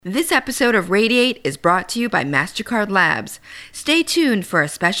This episode of Radiate is brought to you by MasterCard Labs. Stay tuned for a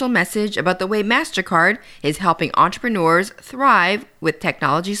special message about the way MasterCard is helping entrepreneurs thrive with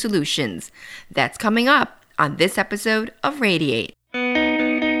technology solutions. That's coming up on this episode of Radiate.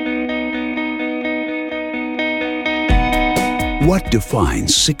 What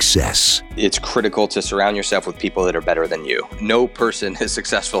defines success? It's critical to surround yourself with people that are better than you. No person is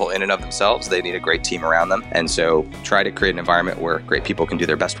successful in and of themselves. They need a great team around them. And so try to create an environment where great people can do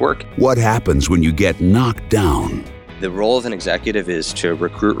their best work. What happens when you get knocked down? The role of an executive is to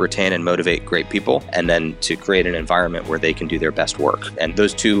recruit, retain, and motivate great people, and then to create an environment where they can do their best work. And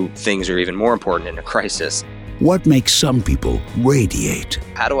those two things are even more important in a crisis. What makes some people radiate?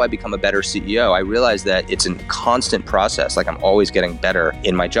 How do I become a better CEO? I realize that it's a constant process. Like, I'm always getting better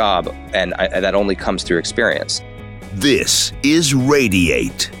in my job, and that only comes through experience. This is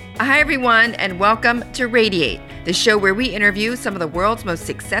Radiate. Hi, everyone, and welcome to Radiate, the show where we interview some of the world's most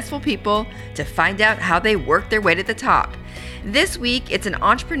successful people to find out how they work their way to the top. This week, it's an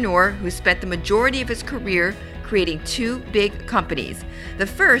entrepreneur who spent the majority of his career creating two big companies. The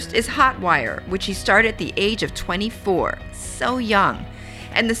first is Hotwire, which he started at the age of 24, so young.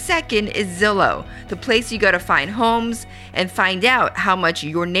 And the second is Zillow, the place you go to find homes and find out how much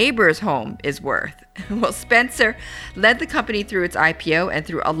your neighbor's home is worth. Well, Spencer led the company through its IPO and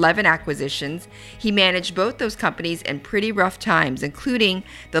through 11 acquisitions. He managed both those companies in pretty rough times, including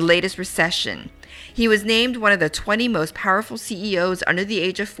the latest recession. He was named one of the 20 most powerful CEOs under the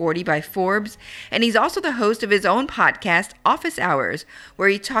age of 40 by Forbes, and he's also the host of his own podcast, Office Hours, where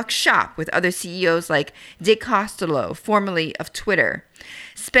he talks shop with other CEOs like Dick Costolo, formerly of Twitter.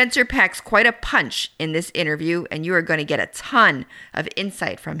 Spencer packs quite a punch in this interview, and you are going to get a ton of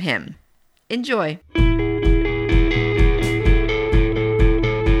insight from him. Enjoy.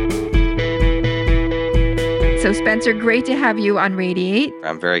 So Spencer, great to have you on Radiate.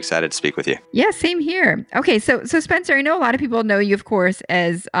 I'm very excited to speak with you. Yeah, same here. Okay, so Spencer, I know a lot of people know you, of course,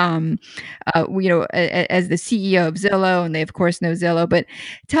 as as the CEO of Zillow, and they of course know Zillow. But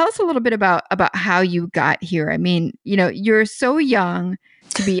tell us a little bit about how you got here. I mean, you're so young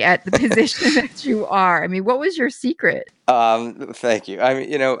to be at the position that you are. I mean, what was your secret? Thank you. I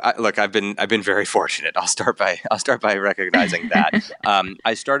mean, look, I've been very fortunate. I'll start by recognizing that.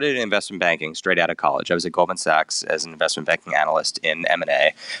 I started in investment banking straight out of college. I was at Goldman Sachs as an investment banking analyst in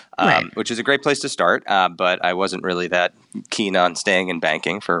M&A, Right. which is a great place to start. But I wasn't really that keen on staying in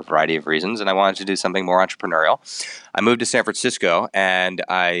banking for a variety of reasons, and I wanted to do something more entrepreneurial. I moved to San Francisco, and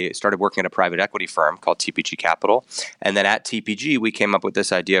I started working at a private equity firm called TPG Capital. And then at TPG, we came up with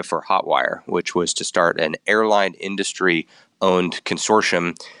this idea for Hotwire, which was to start an airline industry-owned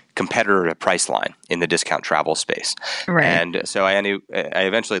consortium competitor to Priceline in the discount travel space. Right. And so I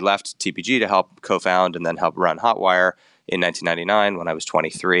eventually left TPG to help co-found and then help run Hotwire in 1999 when I was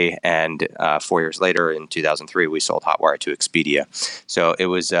 23, and 4 years later in 2003 we sold Hotwire to Expedia. So it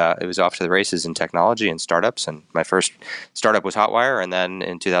was off to the races in technology and startups, and my first startup was Hotwire, and then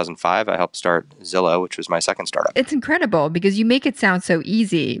in 2005 I helped start Zillow, which was my second startup. It's incredible because you make it sound so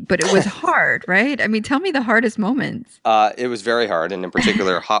easy, but it was hard, right? I mean, tell me the hardest moments. It was very hard, and in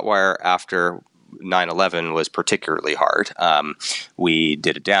particular Hotwire after 9/11 was particularly hard. We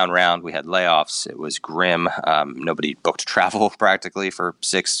did a down round. We had layoffs. It was grim. Nobody booked travel practically for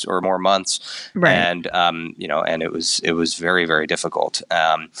 6 or more months. Right. And and it was very, very difficult.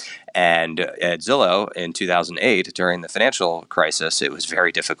 And at Zillow in 2008, during the financial crisis, it was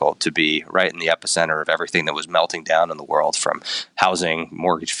very difficult to be right in the epicenter of everything that was melting down in the world, from housing,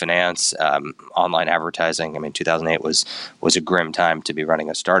 mortgage finance, online advertising. I mean, 2008 was a grim time to be running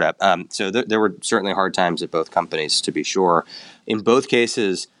a startup. So there were certainly hard times at both companies, to be sure. In both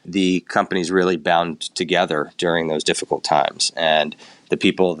cases, the companies really bound together during those difficult times, and the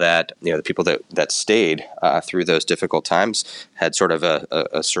people that stayed through those difficult times had sort of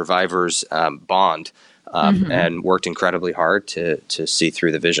a survivor's bond, and worked incredibly hard to see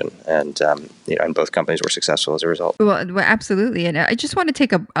through the vision, and and both companies were successful as a result. Well, absolutely. And I just want to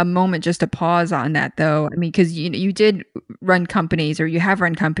take a moment just to pause on that, though. I mean, because you did run companies, or you have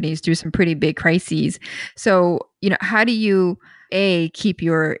run companies through some pretty big crises. So, how do you keep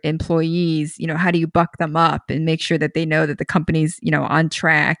your employees, how do you buck them up and make sure that they know that the company's, on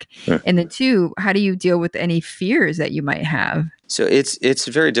track? Sure. And then 2, how do you deal with any fears that you might have? So it's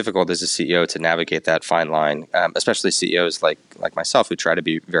very difficult as a CEO to navigate that fine line, especially CEOs like myself who try to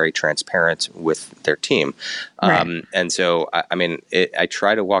be very transparent with their team. Right. And so, I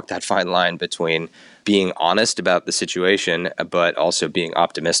try to walk that fine line between being honest about the situation, but also being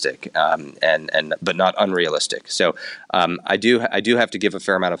optimistic, but not unrealistic. So I do have to give a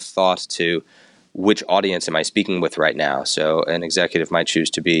fair amount of thought to which audience am I speaking with right now? So an executive might choose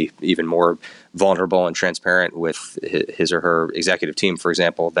to be even more vulnerable and transparent with his or her executive team, for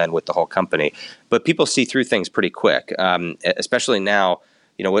example, than with the whole company. But people see through things pretty quick, especially now.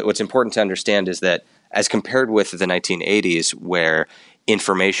 What's important to understand is that as compared with the 1980s, where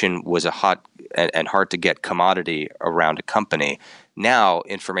information was a hot and hard to get commodity around a company, now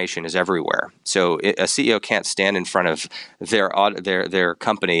information is everywhere. So a CEO can't stand in front of their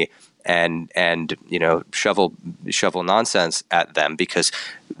company and shovel nonsense at them, because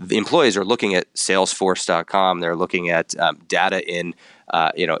the employees are looking at Salesforce.com. They're looking at data in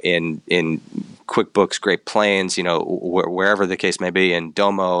QuickBooks, Great Plains, wherever the case may be, in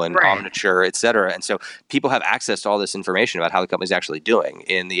Domo and Right. Omniture, et cetera. And so people have access to all this information about how the company's actually doing.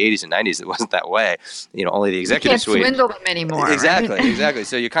 In the 80s and 90s, it wasn't that way. Only the executive suite. You can't swindle them anymore. Exactly, right? exactly.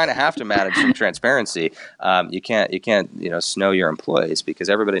 So you kind of have to manage some transparency. You can't snow your employees, because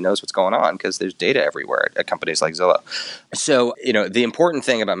everybody knows what's going on, because there's data everywhere at companies like Zillow. So the important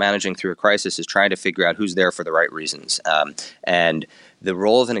thing about managing through a crisis is trying to figure out who's there for the right reasons. And the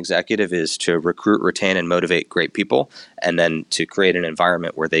role of an executive is to recruit, retain, and motivate great people, and then to create an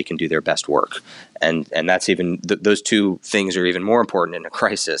environment where they can do their best work. And that's even those two things are even more important in a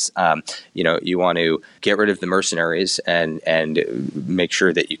crisis. You want to get rid of the mercenaries and make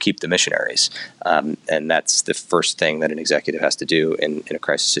sure that you keep the missionaries. And that's the first thing that an executive has to do in a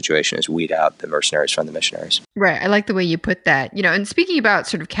crisis situation, is weed out the mercenaries from the missionaries. Right. I like the way you put that. And speaking about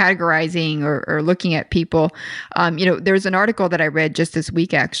sort of categorizing or looking at people, there's an article that I read just this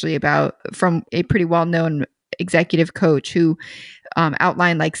week, actually, from a pretty well-known executive coach who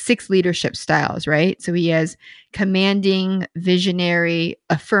outlined like 6 leadership styles, right? So he has commanding, visionary,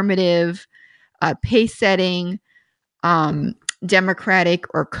 affirmative, pace setting, democratic,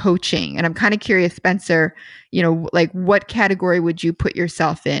 or coaching. And I'm kind of curious, Spencer, what category would you put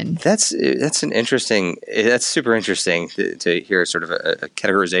yourself in? That's super interesting to hear sort of a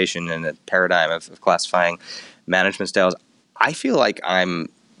categorization and a paradigm of classifying management styles. I feel like I'm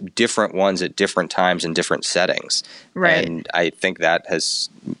different ones at different times in different settings. Right. And I think that has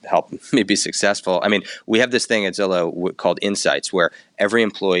helped me be successful. I mean, we have this thing at Zillow called Insights, where every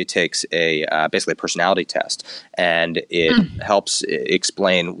employee takes basically a personality test, and it helps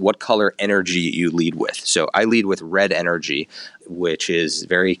explain what color energy you lead with. So I lead with red energy, which is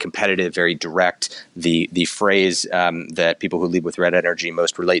very competitive, very direct. The phrase that people who lead with red energy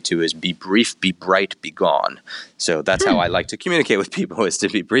most relate to is "be brief, be bright, be gone." So that's how I like to communicate with people, is to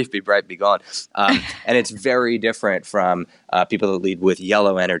be brief, be bright, be gone. And it's very different from people that lead with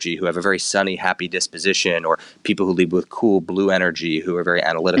yellow energy, who have a very sunny, happy disposition, or people who lead with cool blue energy, who are very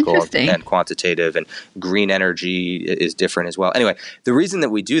analytical and quantitative, and green energy is different as well. Anyway, the reason that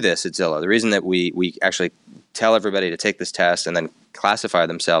we do this at Zillow, the reason that we actually tell everybody to take this test and then classify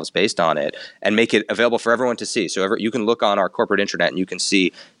themselves based on it and make it available for everyone to see. So you can look on our corporate intranet and you can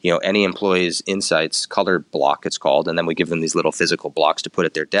see, any employee's insights color block, it's called, and then we give them these little physical blocks to put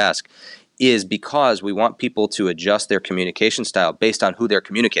at their desk, is because we want people to adjust their communication style based on who they're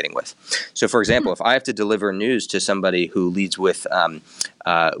communicating with. So, for example, if I have to deliver news to somebody who leads with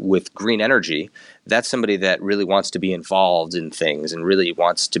green energy, that's somebody that really wants to be involved in things and really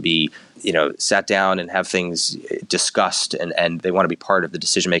wants to be, sat down and have things discussed, and they want to be part of the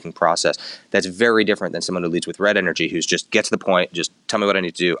decision-making process. That's very different than someone who leads with red energy, who's just get to the point, just tell me what I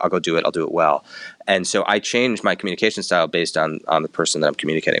need to do, I'll go do it, I'll do it well. And so I change my communication style based on the person that I'm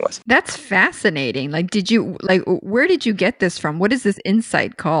communicating with. That's fascinating. Where did you get this from? What is this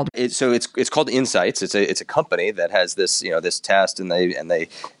insight called? It's called Insights. It's a company that has this this test, and they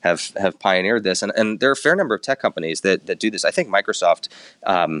have pioneered this, and there are a fair number of tech companies that do this. I think Microsoft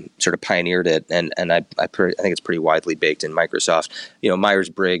sort of pioneered it, and I think it's pretty widely baked in Microsoft.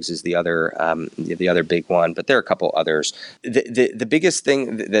 Myers-Briggs is the other big one, but there are a couple others. The biggest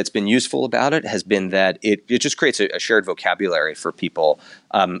thing that's been useful about it has been that it just creates a shared vocabulary for people.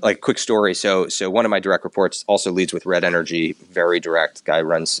 Like, quick story. So one of my direct reports also leads with red energy, very direct. Guy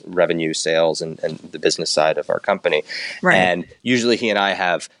runs revenue, sales, and the business side of our company. Right. And usually he and I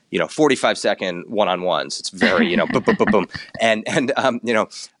have 45-second one-on-ones. It's very boom, boom, boom, boom. And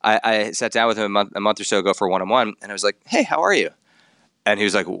I sat down with him a month or so ago for a one-on-one, and I was like, "Hey, how are you?" And he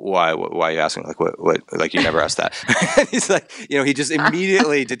was like, why are you asking? Like, what, like, you never asked that. He's like, he just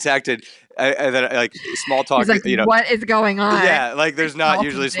immediately detected like small talk. He's like, what is going on? Yeah, like there's not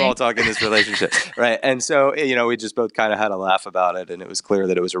usually small talk in this relationship, right? And so we just both kind of had a laugh about it, and it was clear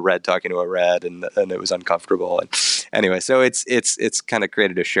that it was a red talking to a red, and it was uncomfortable. And anyway, so it's kind of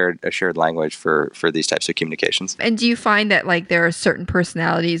created a shared language for these types of communications. And do you find that like there are certain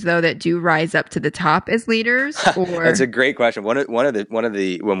personalities though that do rise up to the top as leaders? Or That's a great question. One of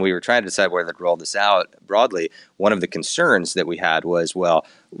the when we were trying to decide whether to roll this out broadly, one of the concerns that we had was, well,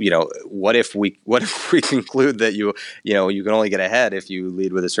 what if we conclude that you can only get ahead if you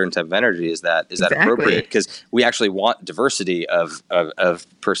lead with a certain type of energy? Is that Exactly. appropriate? Because we actually want diversity of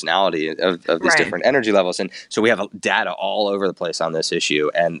personality of these different energy levels, and so we have data all over the place on this issue.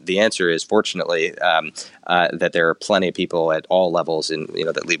 And the answer is, fortunately, that there are plenty of people at all levels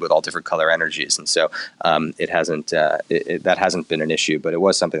that lead with all different color energies, and so it hasn't that hasn't been an issue, but it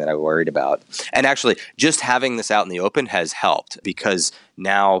was something that I worried about. And actually, just having this out in the open has helped, because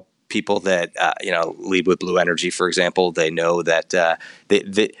now people that lead with blue energy, for example, they know that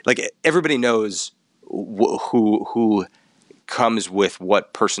they like everybody knows who comes with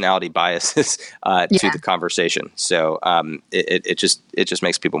what personality biases to the conversation. So it just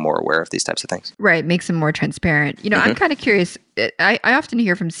makes people more aware of these types of things. Right, makes them more transparent. I'm kind of curious. I often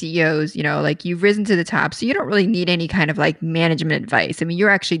hear from CEOs, like you've risen to the top, so you don't really need any kind of like management advice. I mean, you're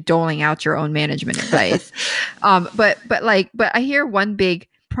actually doling out your own management advice. But I hear one big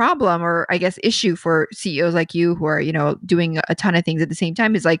problem, or I guess issue for CEOs like you who are, doing a ton of things at the same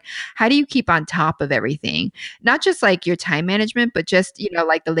time, is like, how do you keep on top of everything? Not just like your time management, but just,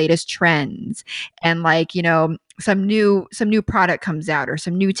 like the latest trends and like, some new product comes out or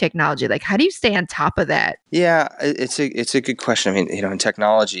some new technology. Like, how do you stay on top of that? Yeah, it's a good question. I mean, in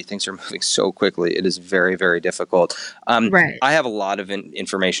technology, things are moving so quickly. It is very, very difficult. Right. I have a lot of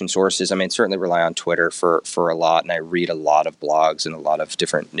information sources. I mean, certainly rely on Twitter for a lot, and I read a lot of blogs and a lot of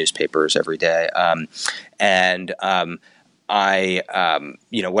different newspapers every day. What I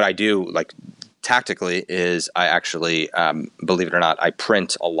do, like, tactically, is I actually, believe it or not, I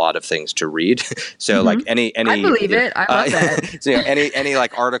print a lot of things to read. So like any I believe it. I love that. So any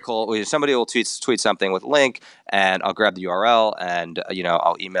like article, somebody will tweet something with a link, and I'll grab the URL, and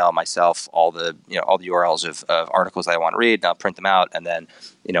I'll email myself all the URLs of articles that I want to read, and I'll print them out, and then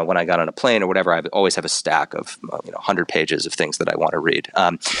when I got on a plane or whatever, I always have a stack of 100 pages of things that I want to read.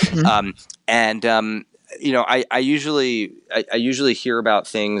 I usually hear about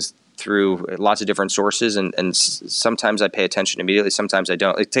things through lots of different sources, and sometimes I pay attention immediately, sometimes I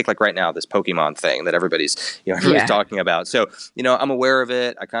don't. Take like right now, this Pokemon thing that everybody's talking about. So I'm aware of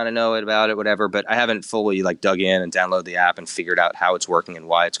it, I kind of know about it, whatever, but I haven't fully like dug in and downloaded the app and figured out how it's working and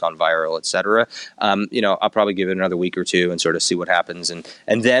why it's gone viral, etc. I'll probably give it another week or two and sort of see what happens, and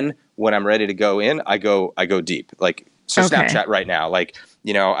then when I'm ready to go in, I go deep. Like, so Okay. Snapchat right now, like,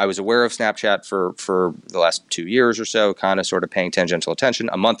 I was aware of Snapchat for the last 2 years or so, kind of sort of paying tangential attention.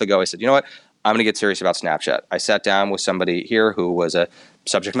 A month ago, I said, you know what, I'm going to get serious about Snapchat. I sat down with somebody here who was a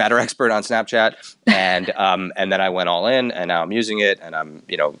subject matter expert on Snapchat, and then I went all in, and now I'm using it, and I'm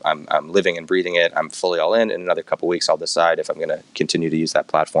living and breathing it. I'm fully all in. In another couple of weeks, I'll decide if I'm going to continue to use that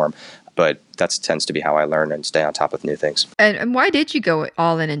platform. But that tends to be how I learn and stay on top of new things. And why did you go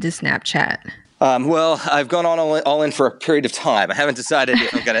all in into Snapchat? Well, I've gone on all in for a period of time. I haven't decided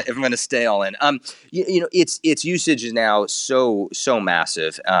if I'm gonna stay all in. Its usage is now so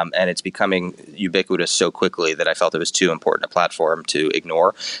massive, and it's becoming ubiquitous so quickly that I felt it was too important a platform to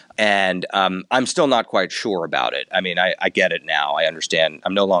ignore. And I'm still not quite sure about it. I mean, I get it now. I understand.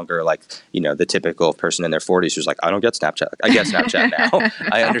 I'm no longer like the typical person in their 40s who's like, I don't get Snapchat. I get Snapchat now.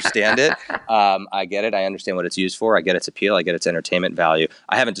 I understand it. I get it. I understand what it's used for. I get its appeal. I get its entertainment value.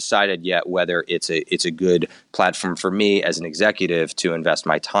 I haven't decided yet whether it's a good platform for me as an executive to invest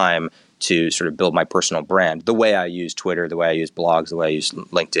my time to sort of build my personal brand, the way I use Twitter, the way I use blogs, the way I use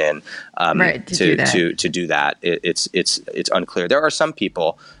LinkedIn, to do that. It's unclear. There are some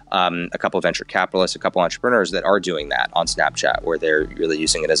people, a couple of venture capitalists, a couple entrepreneurs that are doing that on Snapchat, where they're really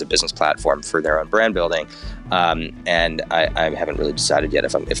using it as a business platform for their own brand building. And I haven't really decided yet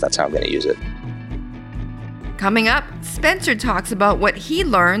if that's how I'm going to use it. Coming up, Spencer talks about what he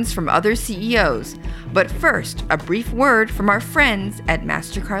learns from other CEOs. But first, a brief word from our friends at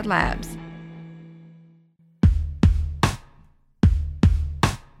MasterCard Labs.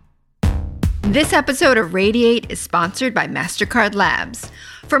 This episode of Radiate is sponsored by MasterCard Labs.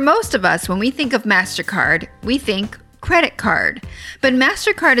 For most of us, when we think of MasterCard, we think credit card. But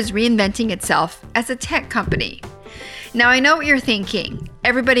MasterCard is reinventing itself as a tech company. Now, I know what you're thinking.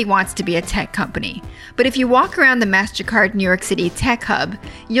 Everybody wants to be a tech company. But if you walk around the MasterCard New York City Tech Hub,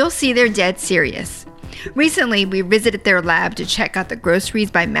 you'll see they're dead serious. Recently, we visited their lab to check out the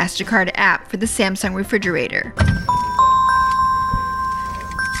Groceries by MasterCard app for the Samsung refrigerator.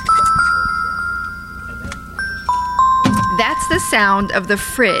 That's the sound of the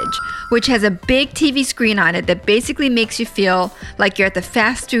fridge, which has a big TV screen on it that basically makes you feel like you're at the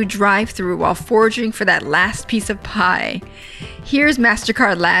fast food drive-thru while foraging for that last piece of pie. Here's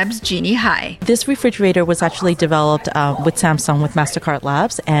MasterCard Labs' Jeannie Hai. This refrigerator was actually developed with Samsung with MasterCard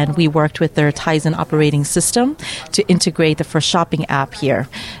Labs, and we worked with their Tizen operating system to integrate the Fresh Shopping app here.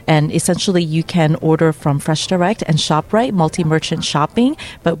 And essentially, you can order from Fresh Direct and ShopRite, multi-merchant shopping,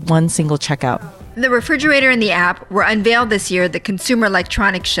 but one single checkout. The refrigerator and the app were unveiled this year at the Consumer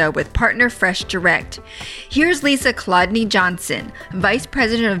Electronics Show with partner Fresh Direct. Here's Lisa Clodney Johnson, Vice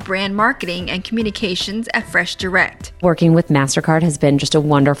President of Brand Marketing and Communications at Fresh Direct. Working with MasterCard has been just a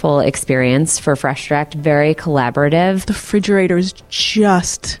wonderful experience for Fresh Direct, very collaborative. The refrigerator is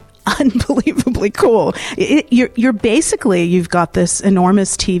just unbelievably cool. You've got this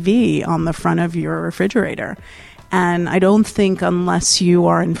enormous TV on the front of your refrigerator. And I don't think unless you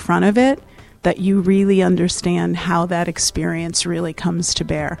are in front of it, that you really understand how that experience really comes to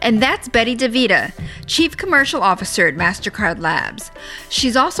bear. And that's Betty DeVita, Chief Commercial Officer at MasterCard Labs.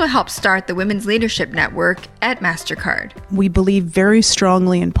 She's also helped start the Women's Leadership Network at MasterCard. We believe very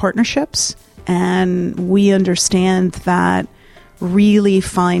strongly in partnerships, and we understand that really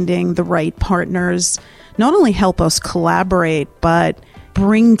finding the right partners not only help us collaborate, but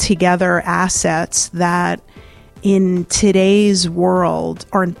bring together assets that in today's world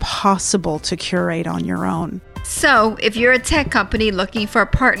are impossible to curate on your own. So, if you're a tech company looking for a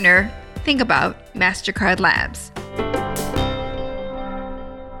partner, think about MasterCard Labs.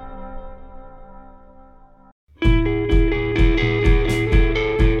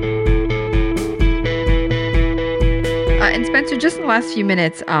 And Spencer, just in the last few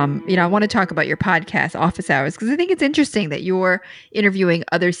minutes, I want to talk about your podcast, Office Hours, because I think it's interesting that you're interviewing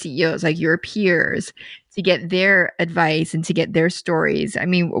other CEOs, like your peers, to get their advice and to get their stories. I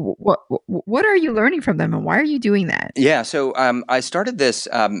mean, what are you learning from them, and why are you doing that? Yeah, so I started this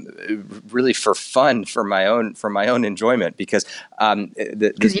really for fun, for my own enjoyment, because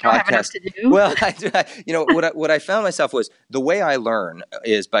this you don't have enough to do. Well, what I found myself was the way I learn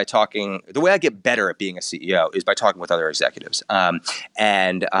is by talking. The way I get better at being a CEO is by talking with other executives. Right.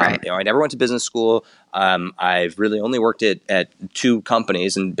 I never went to business school. I've really only worked at two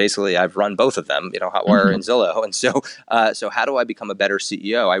companies, and basically I've run both of them, Hotwire and Zillow. And so how do I become a better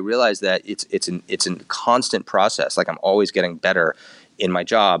CEO? I realized that it's a constant process. Like I'm always getting better in my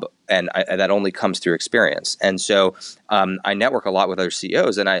job, and that only comes through experience. And so I network a lot with other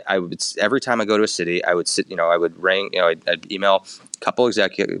CEOs, and I would, every time I go to a city, I would sit, I would ring, I'd email a couple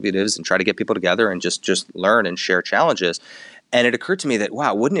executives and try to get people together and just learn and share challenges. And it occurred to me that,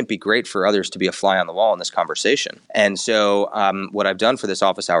 wow, wouldn't it be great for others to be a fly on the wall in this conversation? And so what I've done for this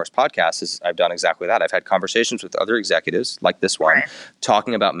Office Hours podcast is I've done exactly that. I've had conversations with other executives like this one,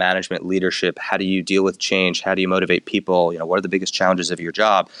 talking about management, leadership. How do you deal with change? How do you motivate people? What are the biggest challenges of your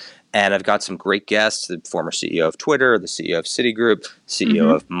job? And I've got some great guests, the former CEO of Twitter, the CEO of Citigroup,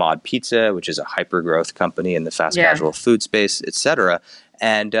 CEO of Mod Pizza, which is a hyper-growth company in the fast casual food space, et cetera.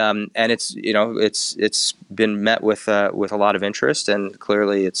 And it's it's been met with a lot of interest, and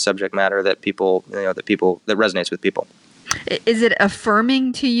clearly it's subject matter that that resonates with people. Is it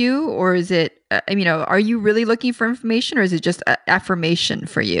affirming to you, or is it are you really looking for information, or is it just affirmation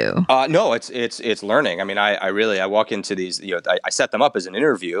for you? No, it's learning. I mean, I walk into these, I set them up as an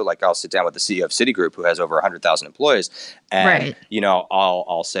interview. Like I'll sit down with the CEO of Citigroup, who has over 100,000 employees, and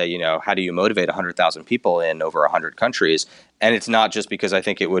I'll say, how do you motivate 100,000 people in over 100 countries? And it's not just because I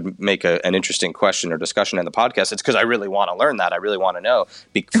think it would make an interesting question or discussion in the podcast. It's because I really want to learn that. I really want to know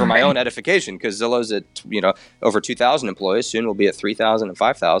for my own edification, because Zillow's at over 2,000 employees. Soon we'll be at 3,000 and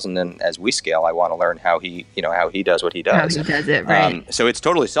 5,000. And as we scale, I want to learn how he does what he does. How he does it, right? So it's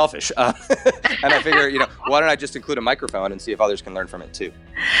totally selfish. And I figure, why don't I just include a microphone and see if others can learn from it too?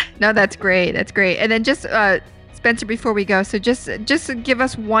 No, that's great. That's great. And then just Spencer, before we go, so just give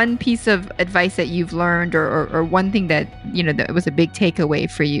us one piece of advice that you've learned, or one thing that that was a big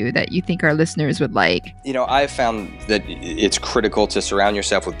takeaway for you that you think our listeners would like. I've found that it's critical to surround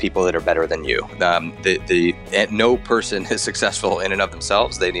yourself with people that are better than you. No person is successful in and of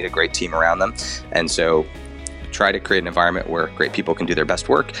themselves. They need a great team around them, and so try to create an environment where great people can do their best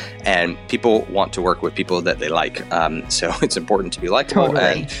work, and people want to work with people that they like. So it's important to be likable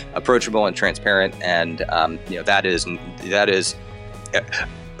and approachable and transparent. And that is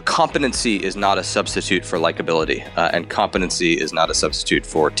competency is not a substitute for likability, and competency is not a substitute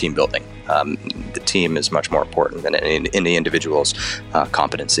for team building. The team is much more important than any individual's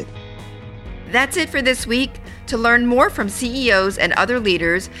competency. That's it for this week. To learn more from CEOs and other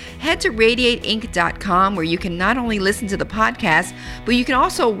leaders, head to radiateinc.com, where you can not only listen to the podcast, but you can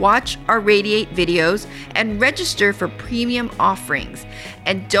also watch our Radiate videos and register for premium offerings.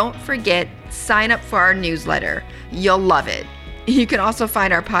 And don't forget, sign up for our newsletter. You'll love it. You can also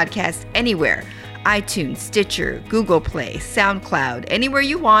find our podcast anywhere: iTunes, Stitcher, Google Play, SoundCloud, anywhere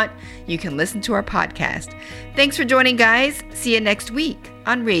you want, you can listen to our podcast. Thanks for joining, guys. See you next week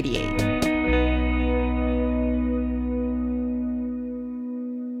on Radiate.